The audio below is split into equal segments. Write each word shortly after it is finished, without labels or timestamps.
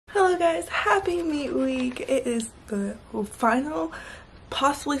Hello guys, happy meet week. It is the final,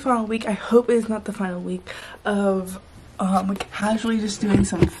 possibly final week. I hope it is not the final week of casually just doing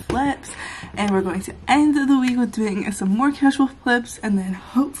some flips, and we're going to end the week with doing some more casual flips, and then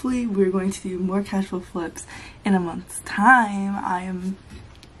hopefully we're going to do more casual flips in a month's time. I am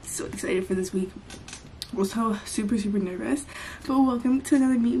so excited for this week. Also super nervous, but welcome to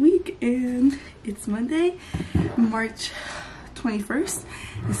another meet week, and it's Monday, March 21st.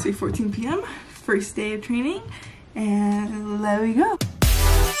 It's 3:14 p.m. first day of training, and there we go.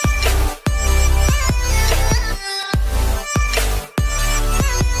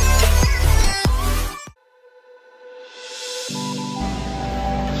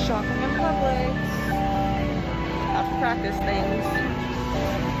 Shopping in Publix after practice things.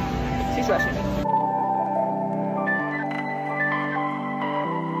 She's rushing me.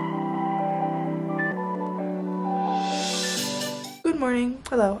 Good morning.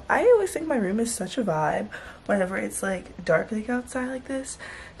 Hello. I always think my room is such a vibe whenever it's like dark like outside like this,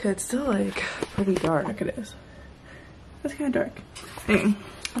 because it's still like pretty dark. It is. It's kind of dark. Anyway,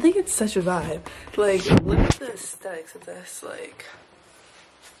 I think it's such a vibe. Like, look at the aesthetics of this. Like,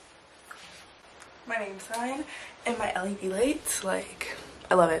 my name sign and my LED lights. Like,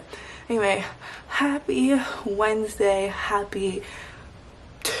 I love it. Anyway, happy Wednesday. Happy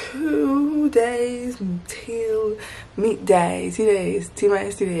 2 days till meet day. 2 days,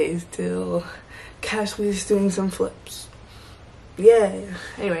 T-minus 2 days till casually just doing some flips. Yeah.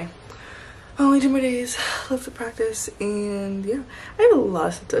 Anyway, only 2 more days left to practice, and yeah, I have a lot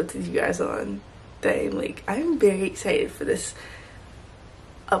of stuff to update you guys on today. Like, I'm very excited for this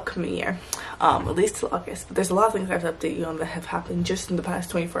upcoming year, at least till August. But there's a lot of things I have to update you on that have happened just in the past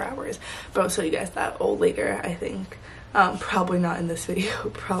 24 hours, but I'll tell you guys that all later, I think. Probably not in this video,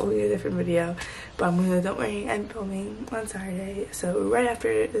 probably a different video, but don't worry, I'm filming on Saturday, so right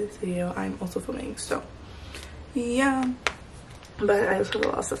after this video I'm also filming, so yeah. But I also have a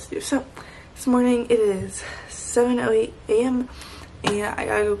lot of stuff to do. So this morning it is 7:08 a.m. and I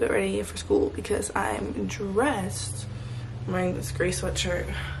gotta go get ready for school because I'm dressed. I'm wearing this gray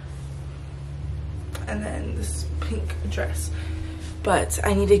sweatshirt and then this pink dress, but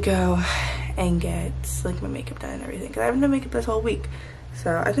I need to go and get like my makeup done and everything, because I haven't done makeup this whole week,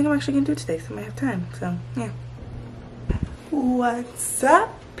 so I think I'm actually gonna do it today, so I might have time. So yeah. What's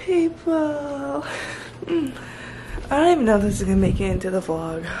up, people? I don't even know if this is gonna make it into the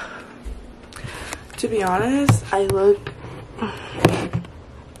vlog. To be honest, I look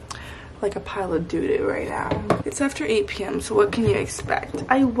like a pile of doo-doo right now. It's after 8 p.m. so what can you expect?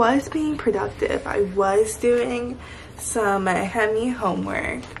 I was being productive. I was doing some heavy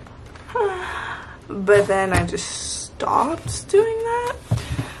homework, but then I just stopped doing that.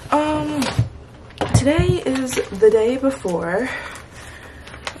 Today is the day before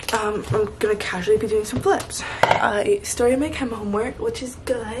I'm gonna casually be doing some flips. I started my chem homework, which is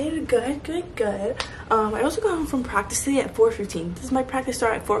good. I also got home from practice today at 4:15. Does my practice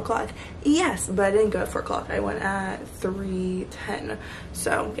start at 4 o'clock? Yes, but I didn't go at 4 o'clock. I went at 3:10.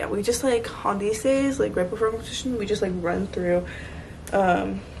 So yeah, we just like on these days, like right before competition, we just like run through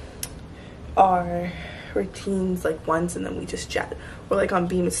our routines like once, and then we just chat. Or like on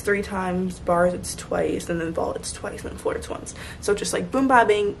beam it's 3 times, bars it's twice, and then vault it's twice, and then floor it's once. So just like boom ba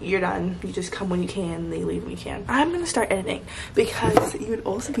bing, you're done. You just come when you can, and they leave when you can. I'm gonna start editing because you would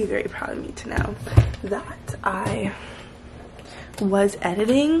also be very proud of me to know that I was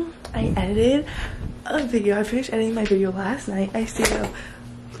editing. I edited a video. I finished editing my video last night. I stayed up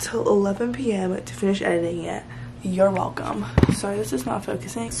till 11 p.m. to finish editing it. You're welcome. Sorry, this is not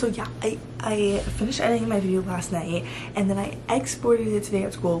focusing. So yeah, I finished editing my video last night, and then I exported it today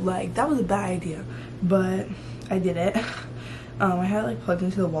at school. Like, that was a bad idea, but I did it. I had it like plugged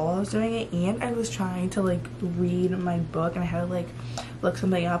into the wall while I was doing it, and I was trying to like read my book, and I had to like look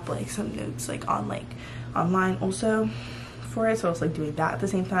something up, like some notes like on like online also for it, so I was like doing that at the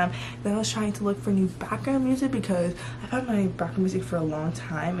same time. Then I was trying to look for new background music because I've had my background music for a long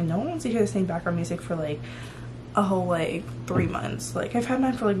time, and no one wants to hear the same background music for like a whole like 3 months. Like, I've had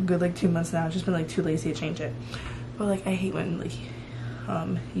mine for like a good like 2 months now. I've just been like too lazy to change it. But like, I hate when like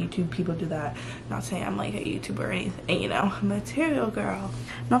YouTube people do that. Not saying I'm like a YouTuber or anything, you know, material girl.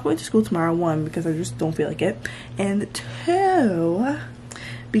 I'm not going to school tomorrow, 1, because I just don't feel like it, and 2,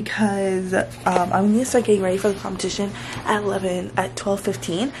 because I need to start getting ready for the competition at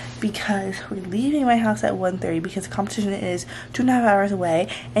 12:15, because we're leaving my house at 1:30 because the competition is 2.5 hours away.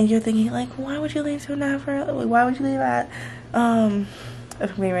 And you're thinking like, why would you leave 2.5 hours? Why would you leave at if I'm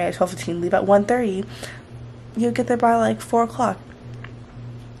getting ready at 12:15, leave at 1:30? You'll get there by like 4 o'clock.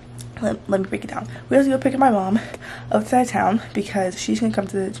 let me break it down. We have to go pick up my mom outside town because she's gonna come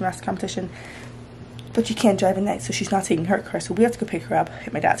to the gymnastics competition, but she can't drive at night, so she's not taking her car, so we have to go pick her up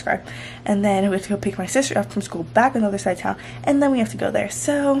in my dad's car. And then we have to go pick my sister up from school back on the other side of town, and then we have to go there.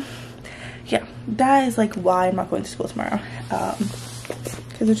 So yeah, that is like why I'm not going to school tomorrow,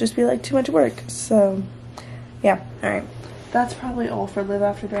 because it'd just be like too much work. So yeah, all right, that's probably all for Live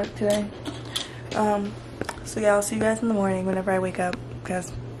After Dark today. So yeah, I'll see you guys in the morning whenever I wake up,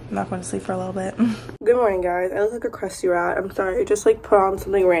 because I'm not going to sleep for a little bit. Good morning, guys. I look like a crusty rat. I'm sorry. I just like put on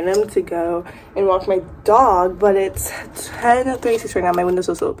something random to go and walk my dog, but it's 10:36 right now. My window's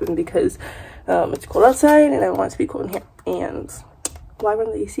also open because it's cold outside and I want it to be cold in here. And why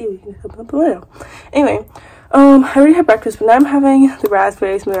run the AC? We can open up the window. Anyway, I already had breakfast, but now I'm having the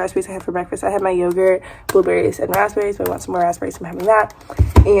raspberries. Some of the raspberries I had for breakfast. I had my yogurt, blueberries, and raspberries. But I want some more raspberries, so I'm having that.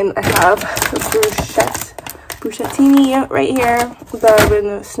 And I have the bruschettini right here that I've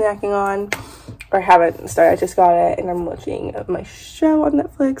been snacking on, or I haven't started. I just got it, and I'm watching my show on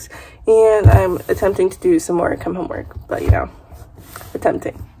Netflix, and I'm attempting to do some more come homework, but you know,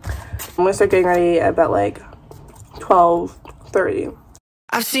 attempting. I'm gonna start getting ready at about like 12:30.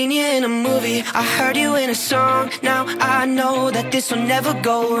 I've seen you in a movie, I heard you in a song. Now I know that this will never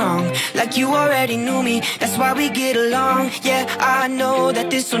go wrong. Like you already knew me, that's why we get along. Yeah, I know that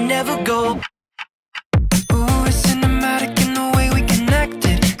this will never go. Ooh, it's cinematic in the way we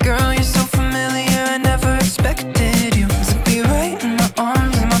connected. Girl, you're so familiar, I never expected you to be right in my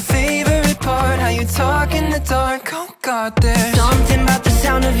arms. And my favorite part, how you talk in the dark. Oh God, there's something about the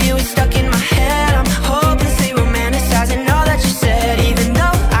sound of you is stuck in my head. I'm hopelessly romanticizing all that you said. Even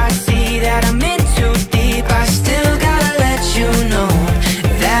though I see that I'm in too deep, I still gotta let you know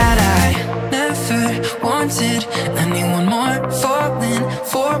that I never wanted anyone more. Falling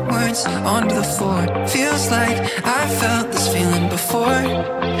forwards onto the floor. Feels like I felt this feeling before.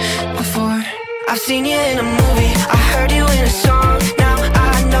 I've seen you in a movie, I heard you in a song. Now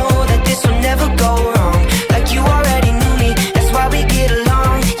I know that this will never go wrong. Like you already knew me, that's why we get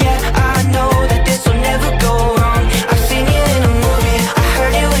along. Yeah, I know that this will never go wrong. I've seen you in a movie, I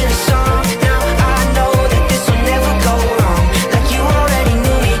heard you in a song. Now I know that this will never go wrong. Like you already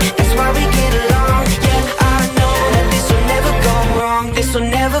knew me, that's why we get along. Yeah, I know that this will never go wrong. This will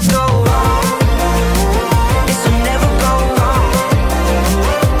never go wrong. This will never go wrong.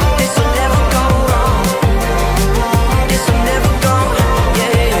 This will never go wrong. This will never go wrong.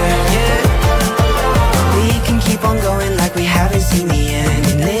 Yeah, yeah. We can keep on going like we haven't seen the end,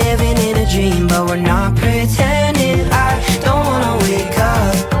 and living in a dream, but we're not pretending. I don't wanna wake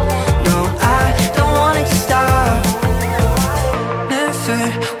up. No, I don't want it to stop. Never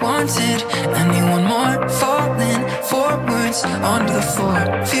wanted anyone more. Falling forwards onto the floor.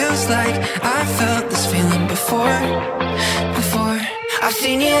 Feels like I felt this feeling before. I've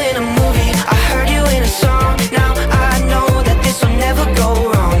seen you in a movie, I heard you in a song. Now I know that this will never go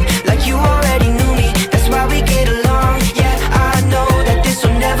wrong. Like you already knew me, that's why we get along. Yeah, I know that this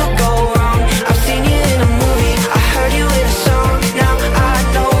will never go wrong. I've seen you in a movie, I heard you in a song. Now I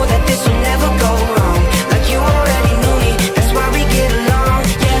know that this will never go wrong. Like you already knew me, that's why we get along.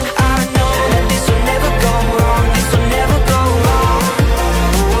 Yeah, I know that this will never go wrong. This will never go wrong.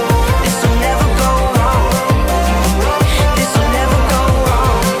 This will never go wrong. This will never go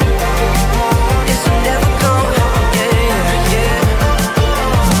wrong. This will never go wrong. Yeah, yeah.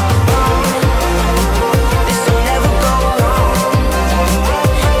 This will never go wrong.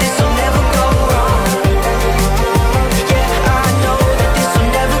 This will never go wrong. Yeah, I know that this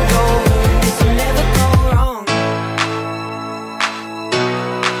will never go wrong.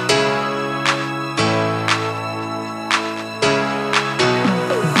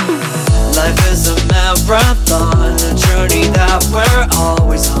 Life is a marathon, a journey that we're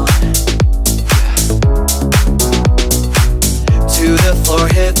always on. To the floor,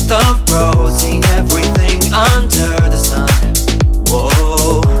 hit the road, seeing everything under the sun.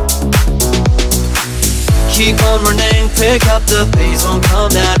 Whoa. Keep on running, pick up the pace, won't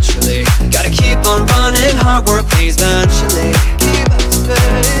come naturally. Gotta keep on running, hard work pays eventually. Keep up the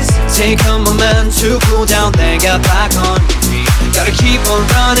pace. Take a moment to cool down, then get back on your feet. Gotta keep on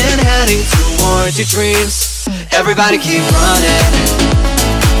running, heading towards your dreams. Everybody keep running.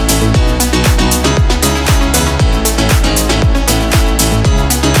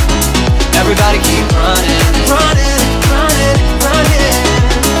 Everybody keep running.